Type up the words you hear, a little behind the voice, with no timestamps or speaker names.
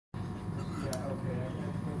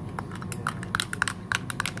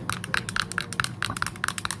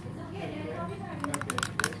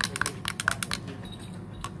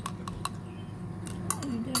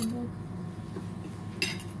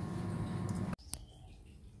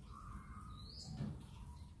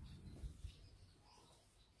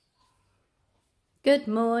Good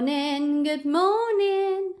morning, good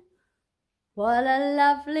morning. What a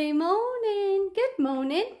lovely morning. Good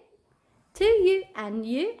morning to you and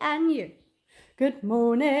you and you. Good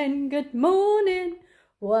morning, good morning.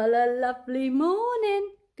 What a lovely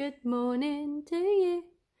morning. Good morning to you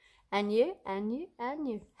and you and you and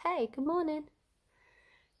you. Hey, good morning.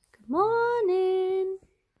 Good morning.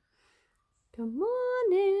 Good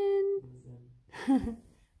morning.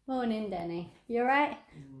 Morning, Danny. You alright?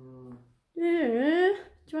 Do you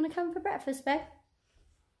want to come for breakfast, babe?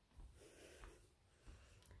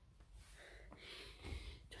 Do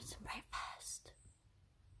you want some breakfast?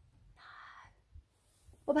 No.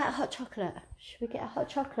 What about a hot chocolate? Should we get a hot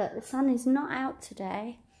chocolate? The sun is not out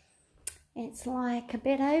today. It's like a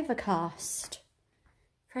bit overcast.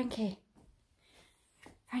 Frankie.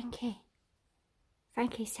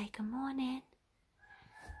 Frankie, say good morning.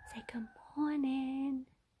 Say good morning.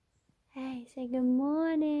 Hey, say good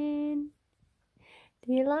morning.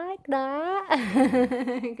 Do you like that?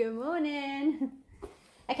 Good morning.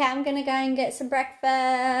 Okay, I'm going to go and get some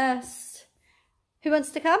breakfast. Who wants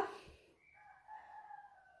to come?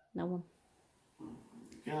 No one.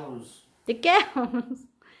 Girls. The girls.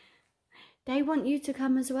 They want you to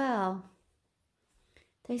come as well.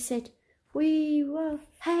 They said, we won't.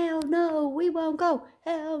 Hell no, we won't go.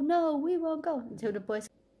 Hell no, we won't go. Until the boys.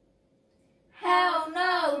 Hell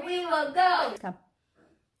no, we won't go. Come.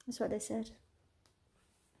 That's what they said.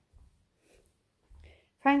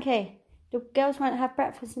 Frankie, the girls won't have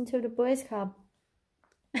breakfast until the boys come.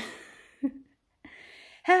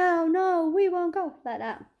 Hell no, we won't go. Like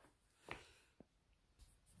that.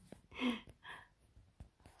 Okay,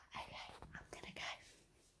 I'm gonna go.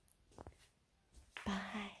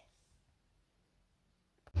 Bye.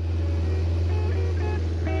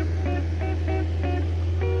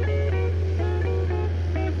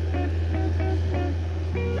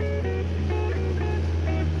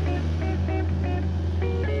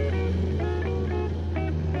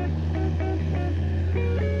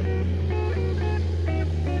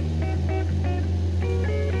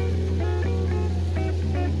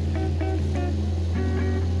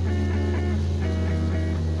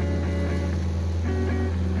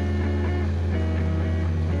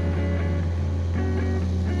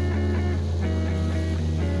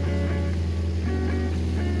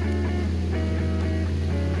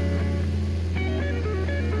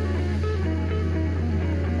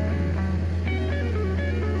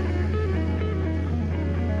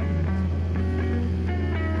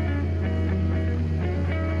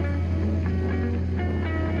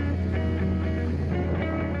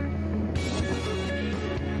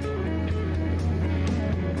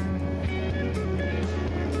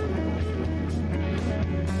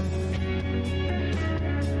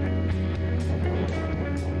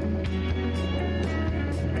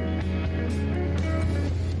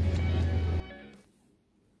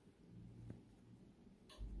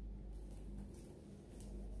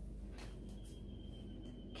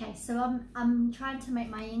 Okay, so I'm trying to make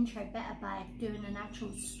my intro better by doing an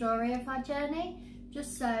actual story of our journey,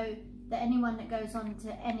 just so that anyone that goes on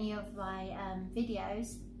to any of my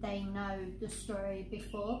videos, they know the story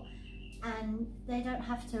before and they don't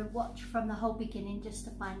have to watch from the whole beginning just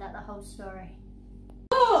to find out the whole story.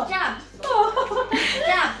 Oh! Jab! Oh!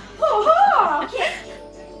 Jab! Oh! Kick!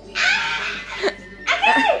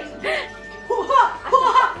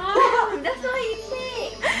 That's not how you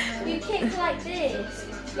kick! You kick like this.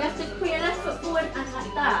 You have to put your left foot forward and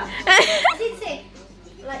like that. I didn't say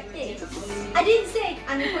like this. I didn't say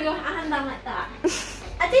and then put your hand down like that.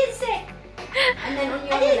 I didn't say. And then on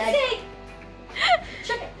your leg. I didn't say.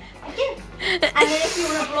 Chuck it. Again. And then if you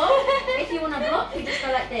want to block, you just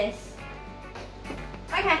go like this.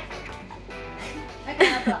 Okay. Okay,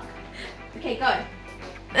 now block. Okay, go.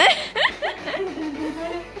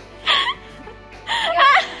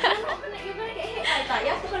 You're gonna get hit like that. You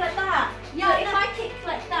have to go like that. Yeah, if I kick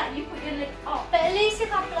like that, you put your leg up. But at least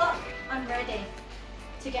if I block, I'm ready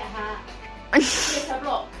to get hurt. Yes, I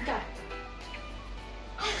block. Go.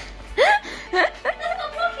 That's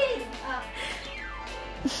not blocking.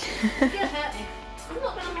 You're gonna hurt me. I'm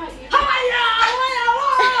not gonna hurt you.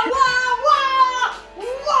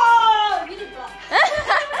 You did block.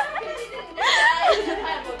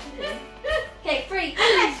 Okay, 3.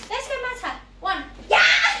 Let's go, Mata. 1. Yeah!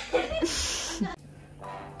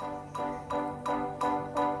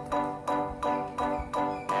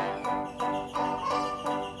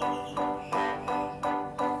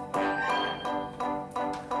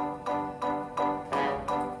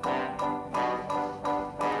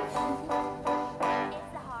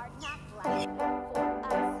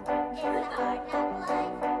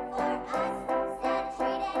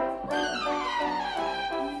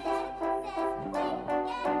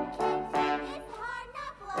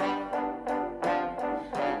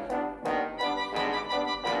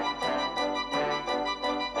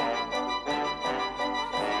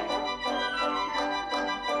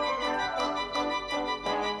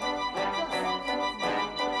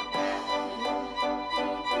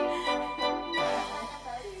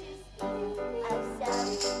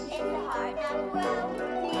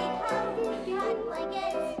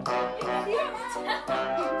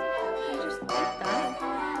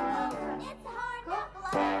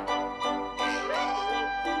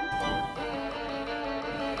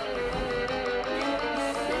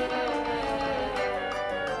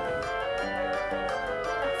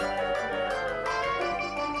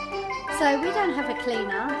 So we don't have a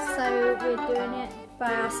cleaner, so we're doing it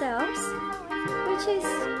by ourselves, which is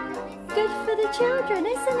good for the children,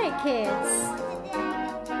 isn't it, kids?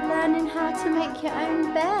 Learning how to make your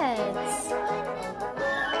own beds.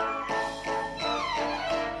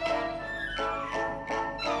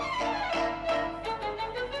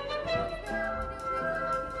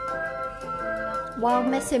 While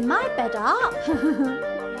messing my bed up.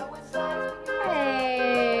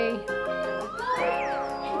 Hey.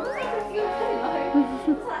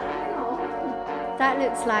 That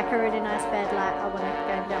looks like a really nice bed, like I want to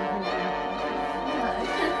go and jump in it now.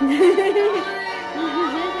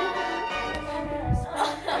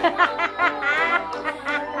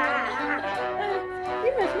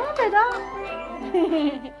 You messed my bed up.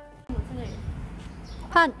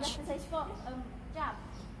 Punch.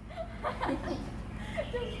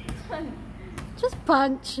 Just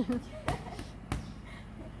punch.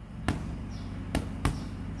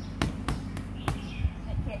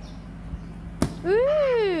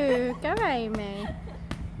 Ooh, go Amy.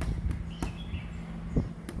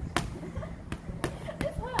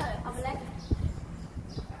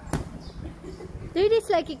 Do this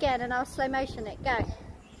leg again and I'll slow motion it. Go.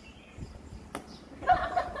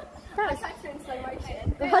 That's actually in slow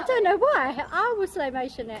motion. I don't know why. I will slow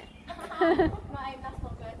motion it. That's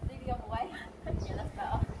not good. Do the other way. Yeah, that's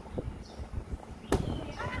better.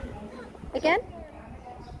 Again?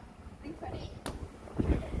 20.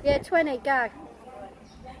 Yeah, 20, go.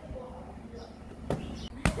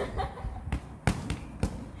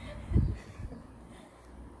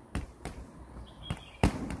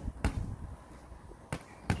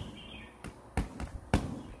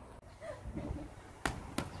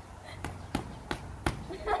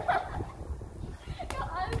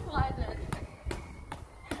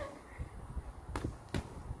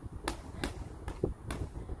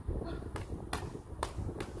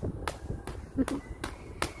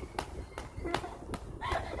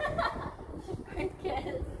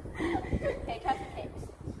 Okay, try some tips.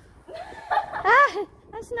 Ah,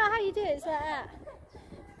 that's not how you do it, it's like that.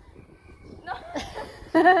 No.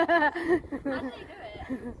 How do you do it?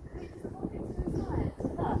 You just hold it to the side.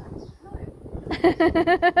 Look. No. Like that.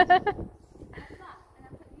 And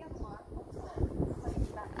then put the other one on top. Like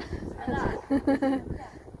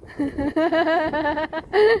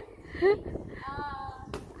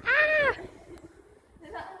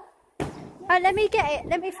Alright, let me get it.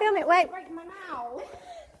 Let me film it. Wait. break my nail.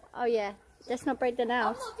 Oh yeah. Let's not break the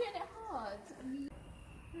nails. I'm not doing it hard.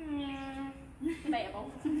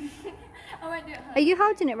 Debatable. I won't do it hard. Are you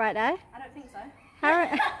holding it right there? I don't think so. How?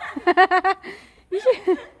 You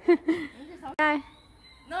should. No.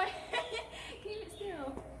 No. Keep it still.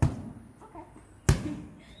 Okay.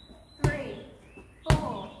 3,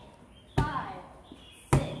 4, 5,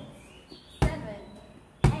 6, 7,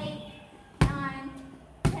 8, 9,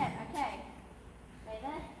 10. Okay. Stay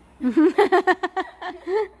there.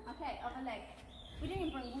 Okay, other leg. We didn't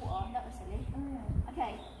even bring water. That was silly.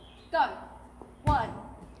 Okay. Go. 1,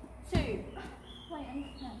 2. Wait, I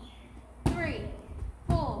need to 3,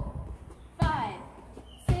 4, 5,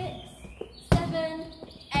 6, 7,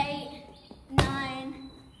 8,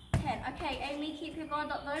 9, 10. Okay, Amy, keep your guard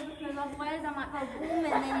up though, because otherwise I might go boom and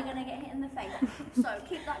then you're going to get hit in the face. So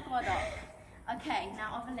keep that guard up. Okay,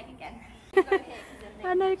 now other leg again. Go here, 'cause then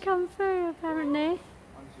I know come through apparently.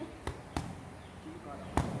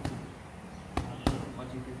 1,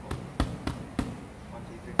 2, 3, 4. 1,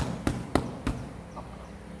 2, 3, 4. Up,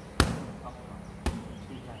 up,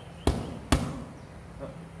 2 times.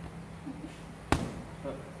 Up,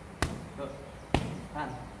 up, up.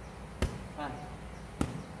 Hand, hand,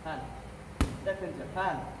 hand. Step into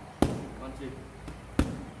hand. 1, 2.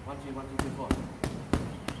 1, 2, 1, 2, 3, 4.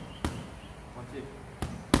 1, 2.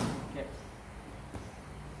 Kick.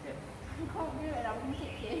 Kick. you can't do it, I'm going to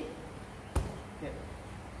kick you. Kick.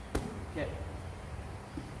 Kick.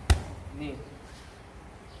 Knee.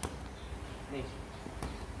 Knee.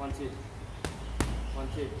 1, 2. 1,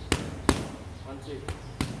 2. 1, 2.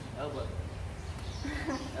 Elbow.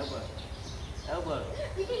 Elbow. Elbow.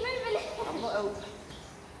 You keep moving it. I'm not elbow.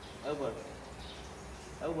 Elbow.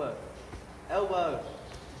 Elbow. Elbow.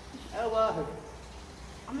 Elbow.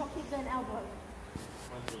 I'm not keep doing elbow.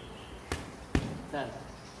 1, 2. 10.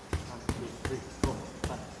 1, 2, 3, 4,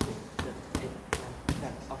 5, 6, 7, 8, 9,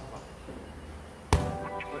 10. Up, up.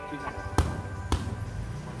 Work 2 times.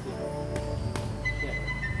 1, 2. Yeah.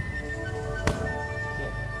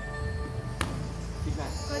 Yeah. 2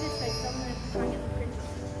 times. Go this way, because I'm going to try and get the princess.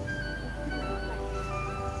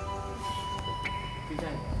 2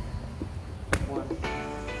 times. 1, 2. 2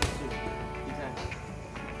 times.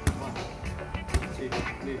 1, 2.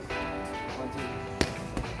 Loose. 1, 2.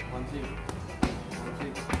 1, 2. 1,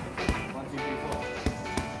 2. 1, 2, 3, 4.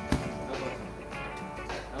 Elbow.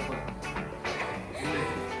 Elbow.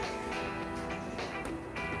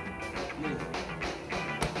 Move.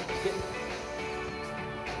 Skip.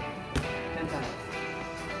 10 times.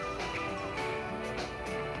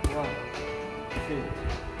 1, 2,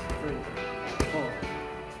 3, 4,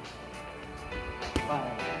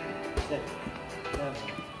 5, 6, 7, 8, 9, 10.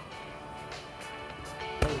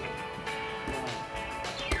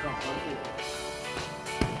 1, 2.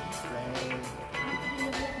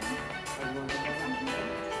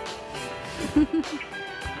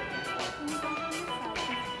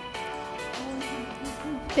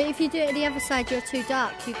 But if you do it at the other side, you're too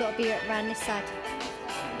dark. You've got to be around this side.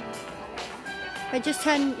 But just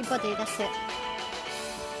turn your body, that's it.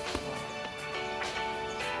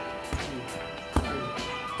 2, 3,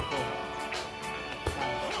 4,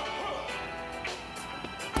 5,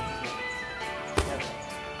 6, 7,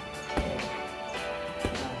 8, 9,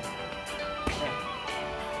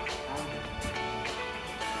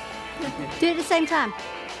 10. Do it at the same time.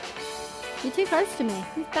 You're too close to me.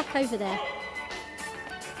 Move back over there.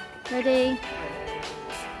 Ready?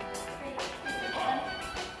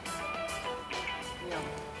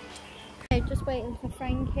 Okay, just waiting for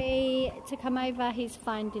Frankie to come over. He's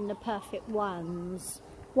finding the perfect ones.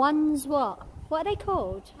 Ones what? What are they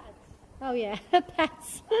called? Pads. Oh yeah,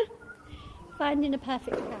 pads. Finding the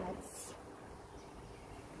perfect pads.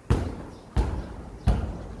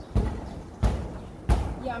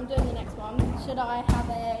 Yeah, I'm doing the next one. Should I have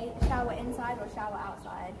a shower inside or shower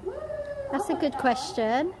outside? That's a good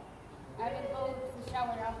question. I will go to the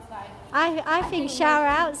shower outside. I think shower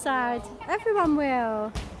outside. Everyone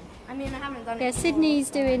will. I mean, I haven't done it. Yeah, before, Sydney's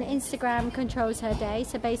so. doing Instagram controls her day.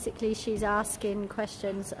 So basically she's asking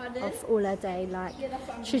questions of all her day, like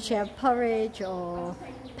should she have porridge or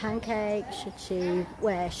pancakes? Should she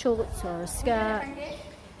wear shorts or a skirt?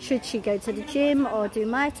 Should she go to the gym or do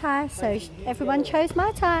Mai Tai? So everyone chose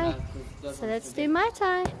Mai Tai. So let's do Mai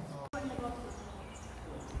Tai.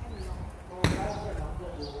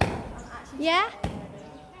 Yeah?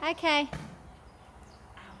 Okay.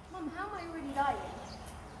 Mum, how am I already dying?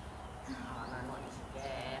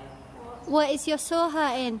 What is your sore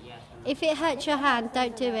hurting? If it hurts your hand,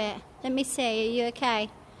 don't do it. Let me see, are you okay?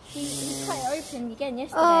 He cut it open again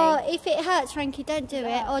yesterday. Oh, if it hurts, Frankie, don't do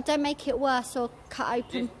it. Or don't make it worse or cut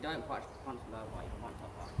open Just don't punch the lower one, you want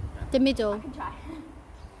top one. the middle. I can try.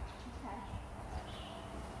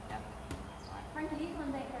 Frankie, these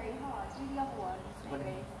ones ain't very hard. Do the other ones,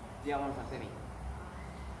 maybe. The other one's like semi.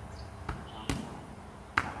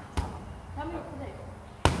 Tell me what to do.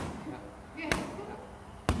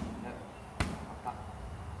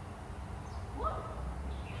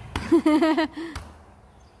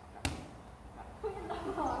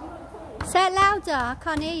 Say it louder, I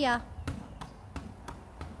can't hear you.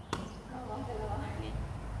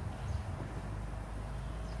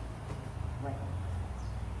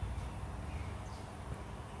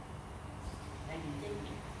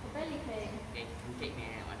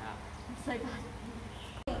 So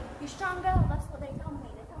bad. You're strong girl, that's what they tell me.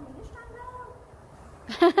 They tell me, you're strong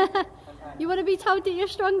girl. You want to be told that you're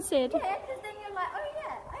strong, Sid? Yeah, because then you're like, oh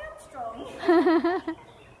yeah, I am strong.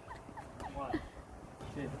 1,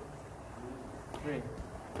 2, 3,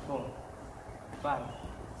 4, 5,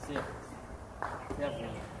 6, 7,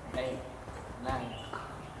 8, 9.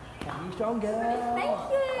 Can you stronger? Thank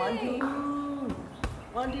you. 1, 2,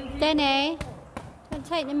 1, 2, 3. Denny, don't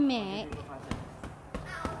take the mic.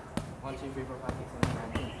 1, 2, 3, 4, 5, 6, 7,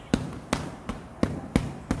 8,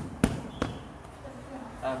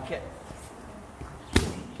 9, 10. Kit.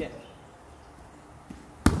 Kit.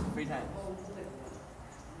 3 times.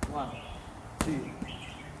 1, 2,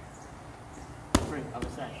 3. Other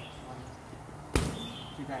side. 1,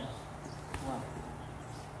 2 times. 1,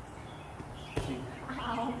 2.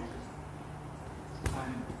 Ow.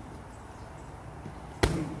 1,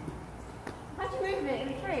 2. How'd you move it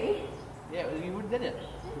in 3? Yeah, you would did it.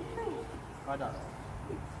 Right done.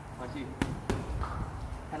 1, 2.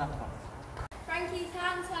 Hand up. Frankie's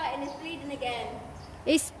hand's hurting, it's bleeding again.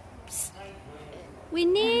 We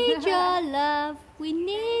need your love, we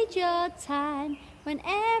need your time. When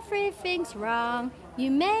everything's wrong, you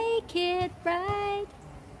make it right.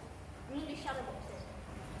 I'm going to do shadow boxing.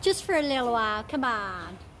 Just for a little while, come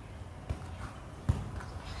on.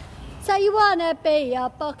 So you wanna be a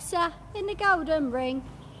boxer in the golden ring?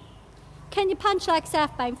 Can you punch like a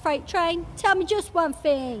southbound freight train? Tell me just one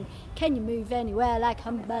thing. Can you move anywhere like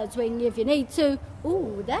hummingbird's wing if you need to?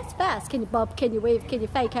 Ooh, that's fast. Can you bob, can you weave, can you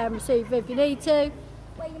fake and receive if you need to?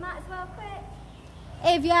 Well, you might as well quit.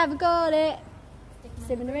 If you haven't got it,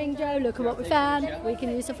 Sim in the ring, Joe, look at what we found. We can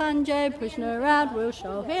use a fun, Joe, pushing her around. We'll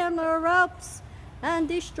show him the ropes and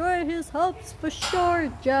destroy his hopes for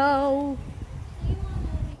sure, Joe.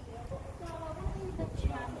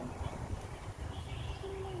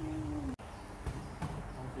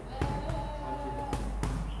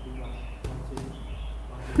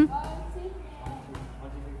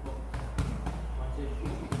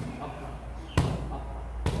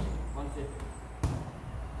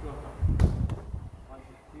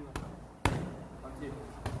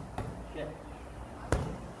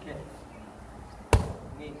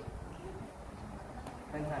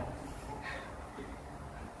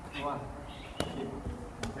 One, two,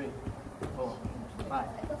 three, four, 5,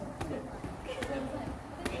 6, 7,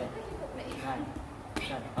 8, 9,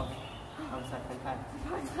 10. Ông sạch thân thai.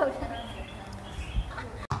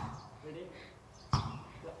 Ready?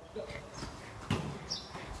 Go.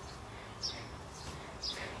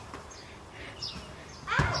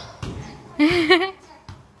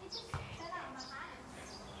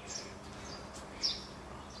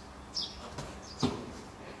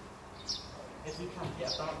 If you can't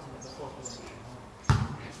get a bounce in it before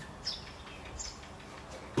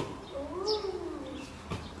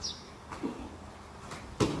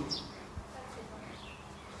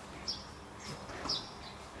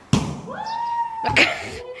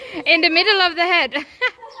in the middle of the head.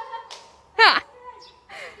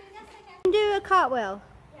 Do a cartwheel.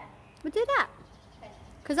 Yeah. We'll do that.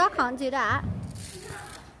 Because I can't do that.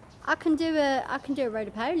 I can do a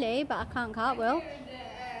roly-poly, but I can't cartwheel.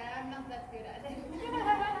 I'm not that good at it.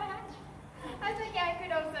 I think I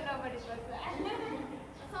could also know what it was. I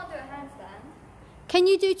can't do a handstand. Can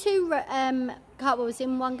you do 2 cartwheels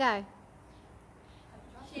in one go?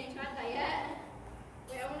 She ain't tried that yet.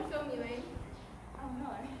 Wait, I want to film you, Amy. Oh no.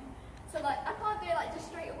 So like, I can't do it like just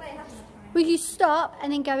straight away. Will you stop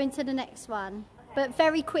and then go into the next one? But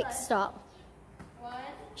very quick stop. 1.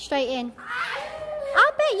 Straight in.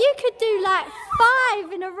 I bet you could do like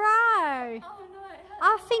 5 in a row. Oh no, it hurts.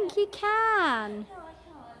 I think you can. No,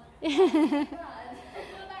 I can't. Bad. I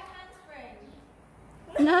feel like handspring.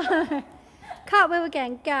 No. Cartwheel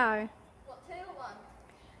again. Go. What, 2 or 1?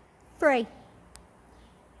 3.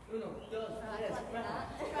 Uno, dos, tres, cuatro.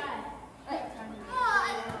 Try. Wait, come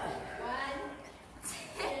on. 1, 2,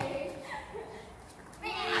 3.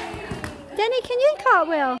 Denny, can you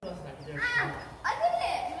cartwheel? I did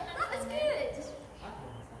it. That was good.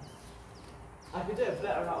 I could do it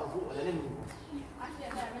better out of water than in water. I can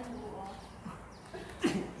get better in the water.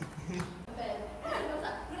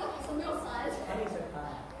 What's on your side? I think so.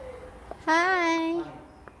 Hi.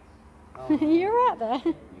 Oh. You're right there.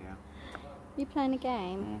 Yeah. You playing a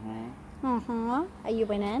game? Are you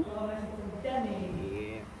winning? Yeah.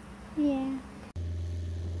 Yeah.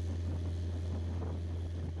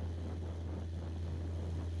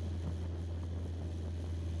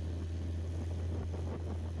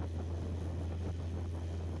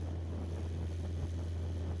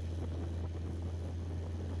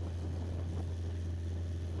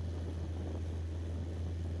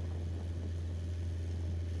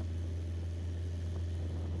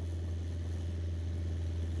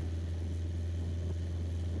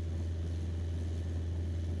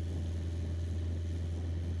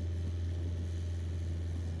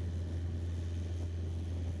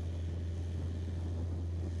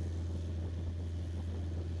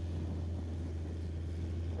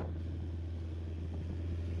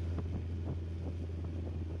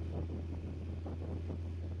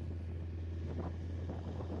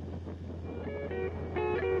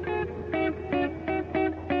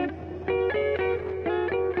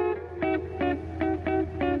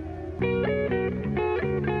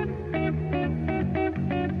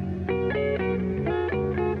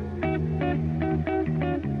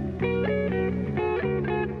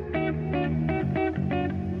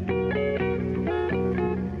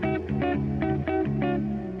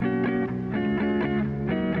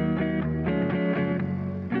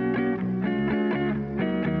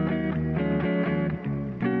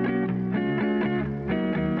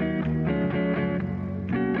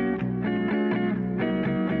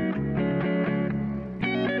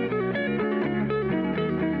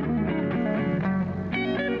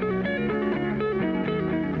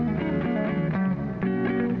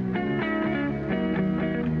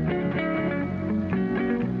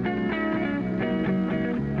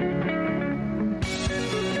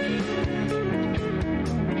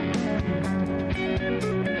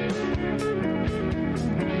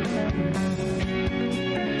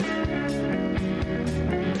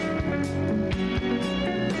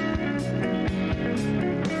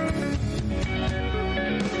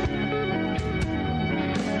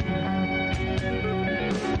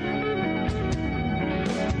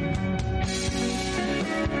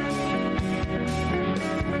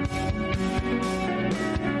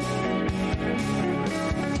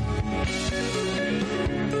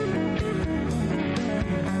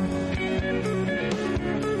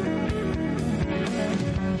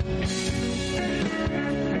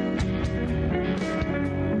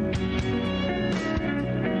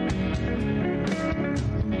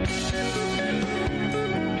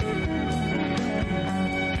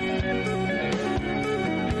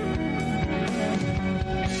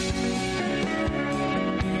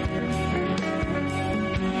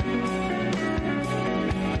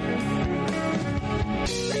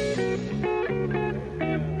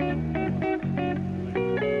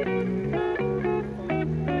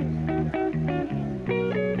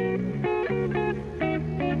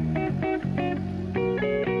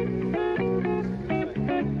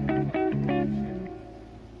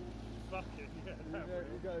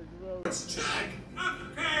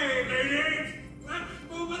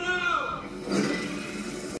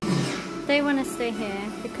 are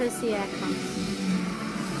here because the aircon.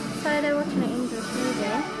 So they're watching an English movie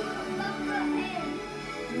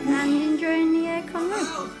and enjoying the aircon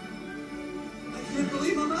room. I can't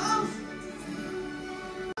believe I'm out!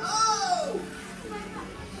 Oh!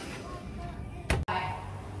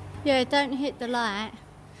 Yeah, don't hit the light.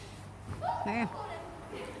 Yeah.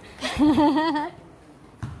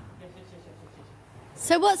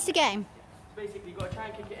 So what's the game? Basically, you've got to try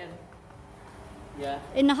and kick it in. Yeah.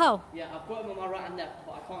 In the hole? Yeah, I've got him on my right and left,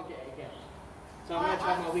 but I can't get it again. So I'm going to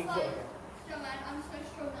try my weak foot again. So man, I'm so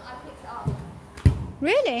strong that I picked it up.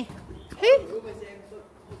 Really?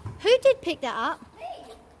 Who did pick that up? Me!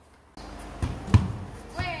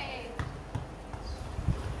 Wait.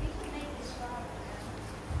 We can make this fun.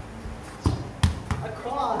 I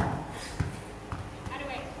can't. How do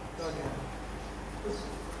we? Go again.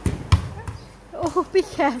 Oh, be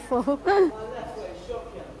careful. My left foot is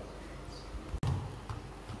shocking.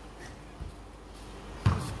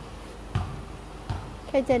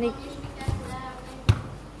 Okay, Denny. You should be careful there.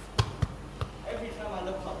 Every time I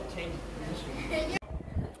look up, it changes position.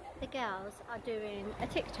 The girls are doing a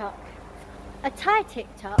TikTok. A Thai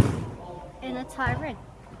TikTok in a Thai ring.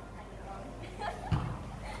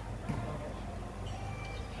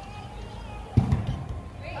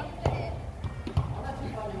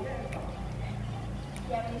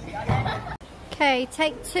 Okay,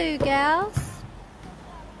 take 2, girls.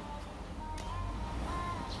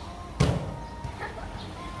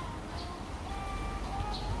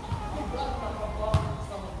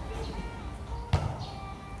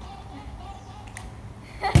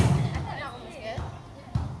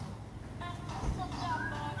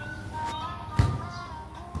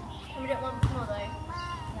 We don't want more though.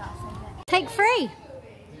 Yeah, Take 3.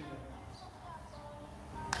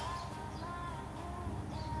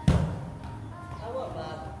 I want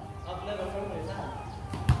that. I've never thrown with that.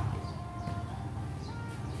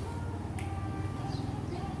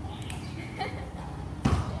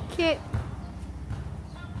 Cute.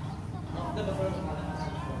 I've never thrown with my left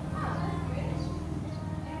hand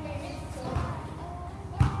before.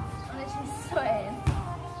 I'm literally sweating.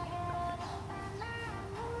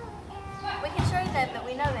 We can show them that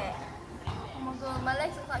we know it. Oh my god, my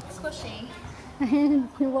legs look like squishy.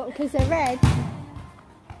 What, because they're red?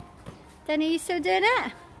 Then are you still doing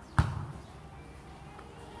it?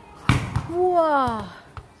 Whoa.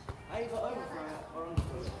 How you got over for it or under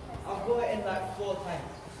for it? I've got it in like 4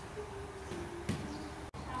 times.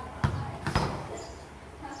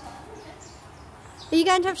 Are you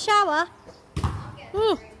going to have a shower?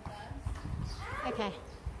 Ooh. Okay.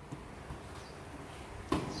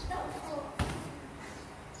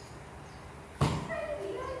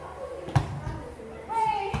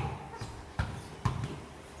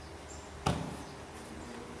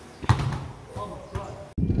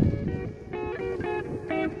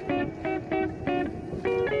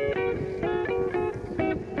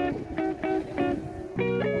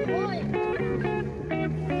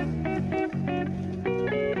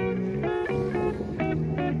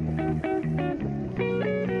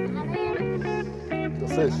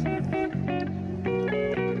 What's this?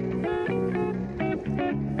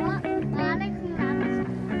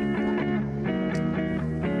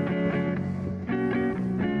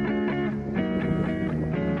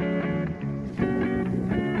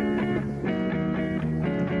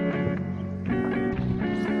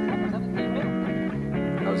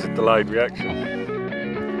 That was a delayed reaction.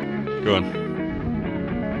 Go on.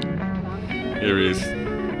 Here he is.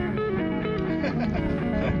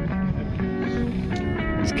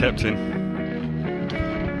 He's captain.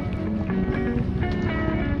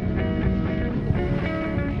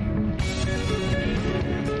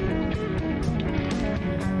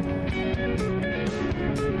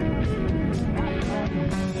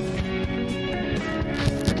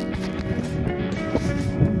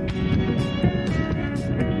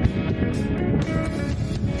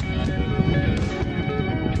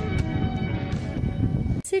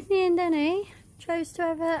 Sydney and Denny chose to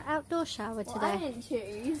have an outdoor shower today. I didn't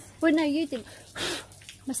choose. Well, no, you didn't.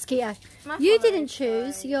 Mosquito. My You followers didn't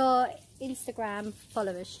choose. Your Instagram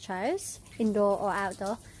followers chose indoor or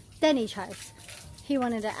outdoor. Denny chose. He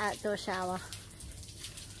wanted an outdoor shower.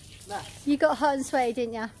 Nice. You got hot and sweaty,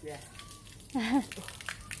 didn't you? Yeah.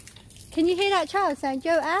 Can you hear that child saying,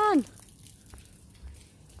 Joanne?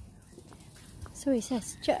 So he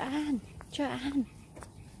says, Joanne, Joanne.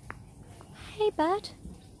 Hey, bud.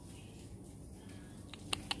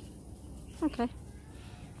 Okay.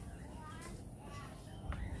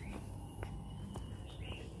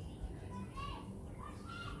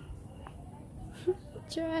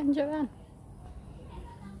 Joanne, Joanne.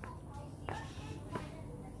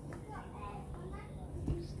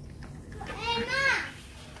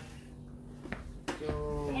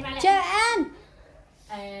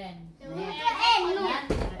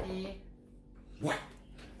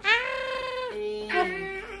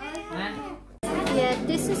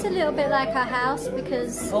 like our house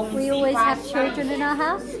because we always have children in our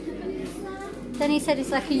house. Then he said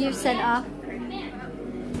it's like a youth centre.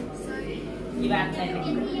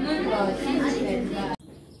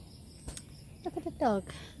 Look at the dog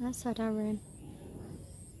outside our room.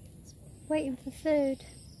 It's waiting for food.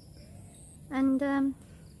 And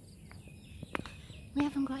we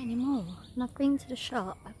haven't got any more. And I've been to the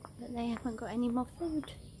shop, but they haven't got any more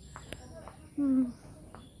food.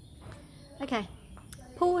 Okay,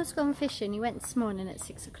 Paul has gone fishing. He went this morning at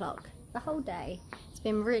 6 o'clock. The whole day it's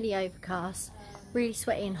been really overcast, really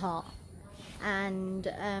sweaty and hot, and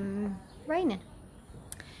raining.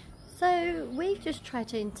 So we've just tried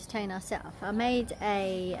to entertain ourselves. I made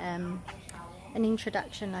a an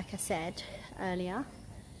introduction, like I said earlier,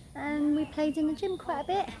 and we played in the gym quite a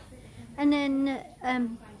bit. And then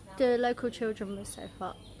the local children were so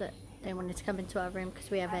hot that they wanted to come into our room because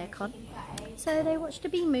we have aircon. So they watched a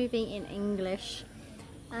B movie in English,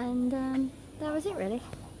 and that was it really.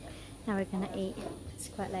 Now we're gonna eat. It's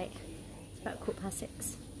quite late. It's about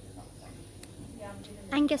 6:15.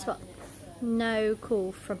 And guess what? No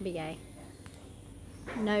call from BA.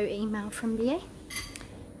 No email from BA.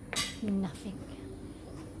 Nothing.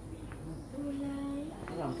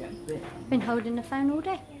 Been holding the phone all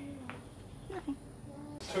day. Nothing.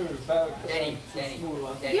 Danny.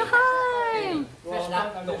 You're home!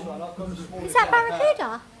 Is that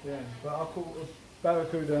Barracuda? Yeah, but I caught a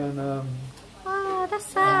barracuda and Oh, that's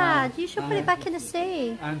sad. You should put it back in the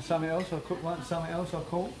sea. and something else. I cooked once. Something else I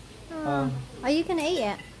caught. Are you going to eat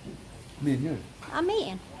it? Me and you. I'm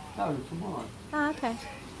eating. No, tomorrow. Oh, okay.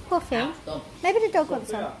 Poor thing. Maybe the dog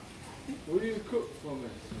wants some. Will you cook for me?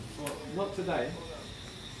 Well, not today.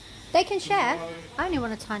 They can share. I only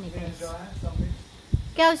want a tiny piece.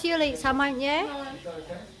 Girls, you'll eat some, won't you? Yeah,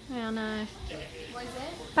 I know. What is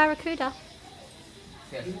it? Barracuda.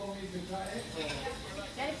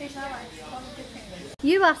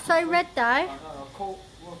 You are so red though. I caught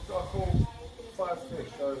 5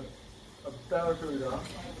 fish. So a barracuda,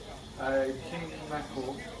 a king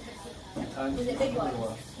mackerel, and the smaller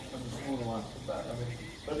one. And the smaller one.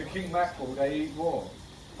 But the king mackerel, they eat raw,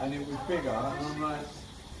 and it was bigger. And I'm like,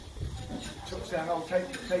 saying, "Oh,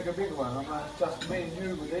 take a bigger one." I'm like, "Just me and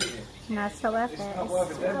you would eat it." No, it's not worth it. It's not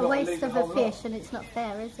worth it. They've It's a got to waste leave of the a whole fish, lot. and it's not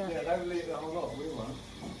fair, is it? Yeah, they will eat the whole lot. We won't.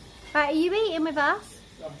 Right, are you eating with us?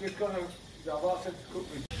 I'm just gonna. I've asked them to cook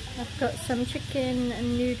me. I've got some chicken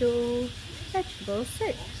and noodle vegetable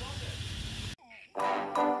soup.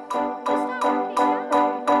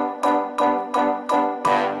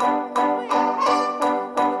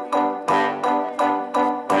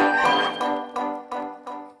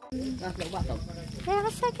 Yeah,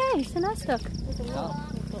 that's okay. It's a nice dog.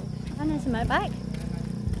 And there's a motorbike.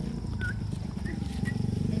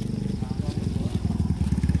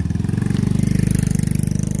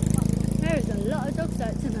 There's a lot of dogs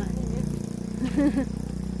out tonight.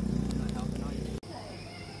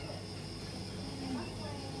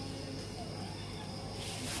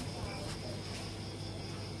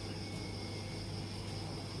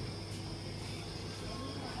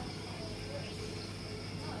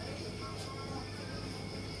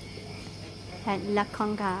 La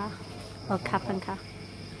Conga or Kapanka.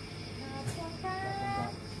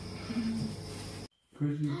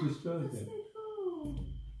 Because you disturbed it.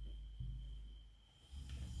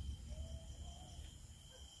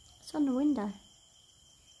 It's on the window.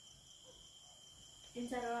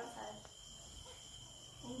 Inside or outside?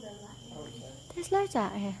 There's loads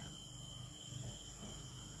out here.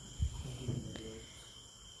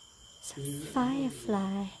 It's a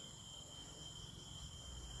firefly.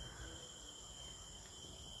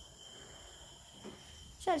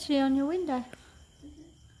 It's actually on your window.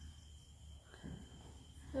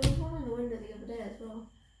 There was one on the window the other day as well.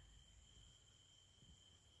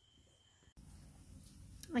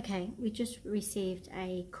 Okay, we just received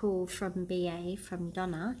a call from BA from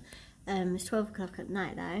Donna. It's 12 o'clock at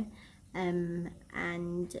night though, and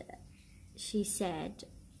she said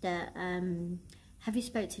that have you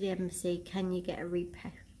spoke to the embassy? Can you get a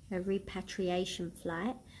repatriation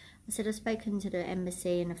flight? I said I've spoken to the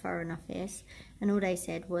embassy and the foreign office, and all they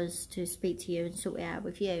said was to speak to you and sort it out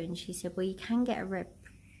with you. And she said, well, you can get a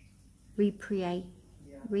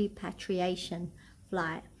repatriation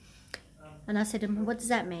flight. And I said, what does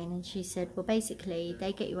that mean? And she said, well, basically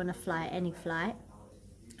they get you on a flight, any flight,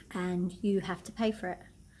 and you have to pay for it.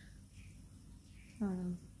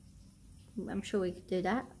 I'm sure we could do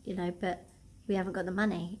that, you know, but we haven't got the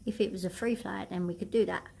money. If it was a free flight, then we could do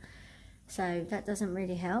that. So that doesn't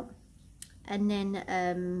really help. And then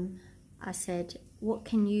I said, what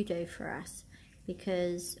can you do for us?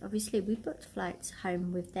 Because obviously we booked flights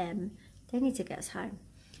home with them. They need to get us home.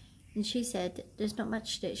 And she said there's not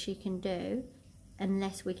much that she can do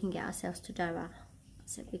unless we can get ourselves to Doha. I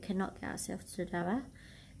said we cannot get ourselves to Doha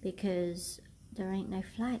because there ain't no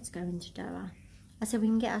flights going to Doha. I said we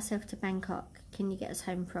can get ourselves to Bangkok. Can you get us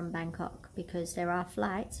home from Bangkok? Because there are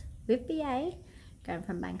flights with BA going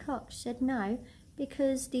from Bangkok. She said no,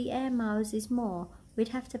 because the air miles is more. We'd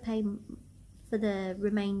have to pay for the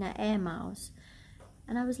remainder air miles.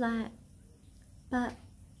 And I was like, but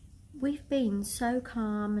we've been so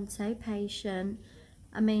calm and so patient.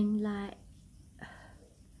 I mean, like,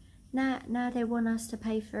 now they want us to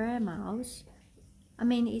pay for air miles. I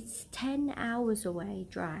mean, it's 10 hours away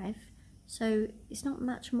drive, so it's not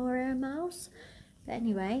much more air miles. But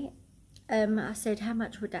anyway, I said, how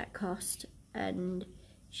much would that cost? And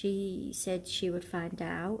she said she would find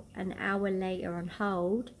out. An hour later on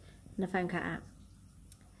hold, and the phone cut out.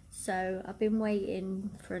 So I've been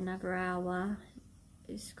waiting for another hour.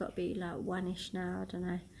 It's got to be like 1ish now, I don't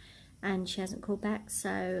know. And she hasn't called back, so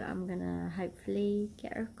I'm gonna hopefully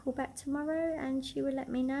get her a call back tomorrow and she will let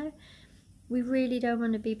me know. We really don't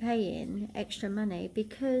want to be paying extra money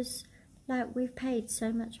because, like, we've paid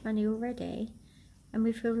so much money already and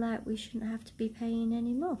we feel like we shouldn't have to be paying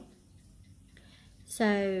any more.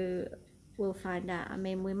 So we'll find out. I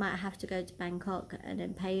mean, we might have to go to Bangkok and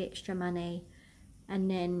then pay extra money and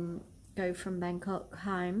then go from Bangkok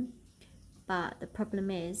home. But the problem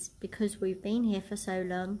is, because we've been here for so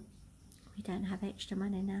long, we don't have extra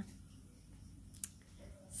money now.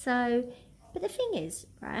 So, but the thing is,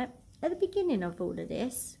 right, at the beginning of all of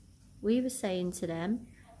this, we were saying to them,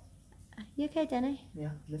 you okay, Danny?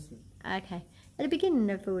 Yeah, listen. Okay. At the beginning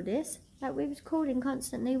of all this, like, we was calling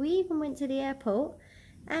constantly. We even went to the airport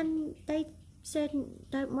and they said,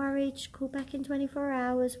 don't worry, just call back in 24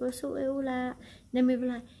 hours, we'll sort it all out. And then we were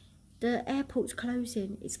like, the airport's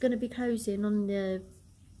closing. It's going to be closing on the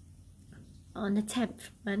 10th,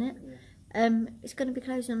 wasn't it? Yeah. It's going to be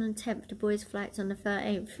closing on the 10th. The boys' flight's on the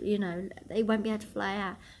 13th. You know, they won't be able to fly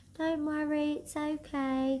out. Don't worry, it's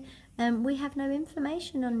okay. We have no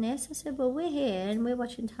information on this. I said, well, we're here and we're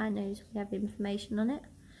watching Thai news. We have information on it.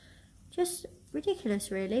 Just ridiculous,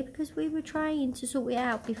 really, because we were trying to sort it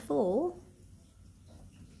out before.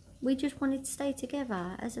 We just wanted to stay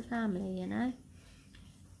together as a family, you know.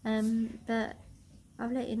 But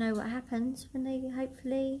I'll let you know what happens when they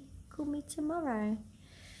hopefully call me tomorrow.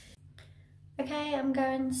 Okay, I'm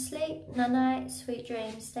going to sleep. Night night, sweet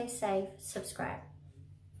dreams, stay safe, subscribe.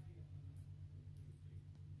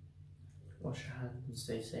 Wash your hands and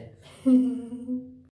stay safe.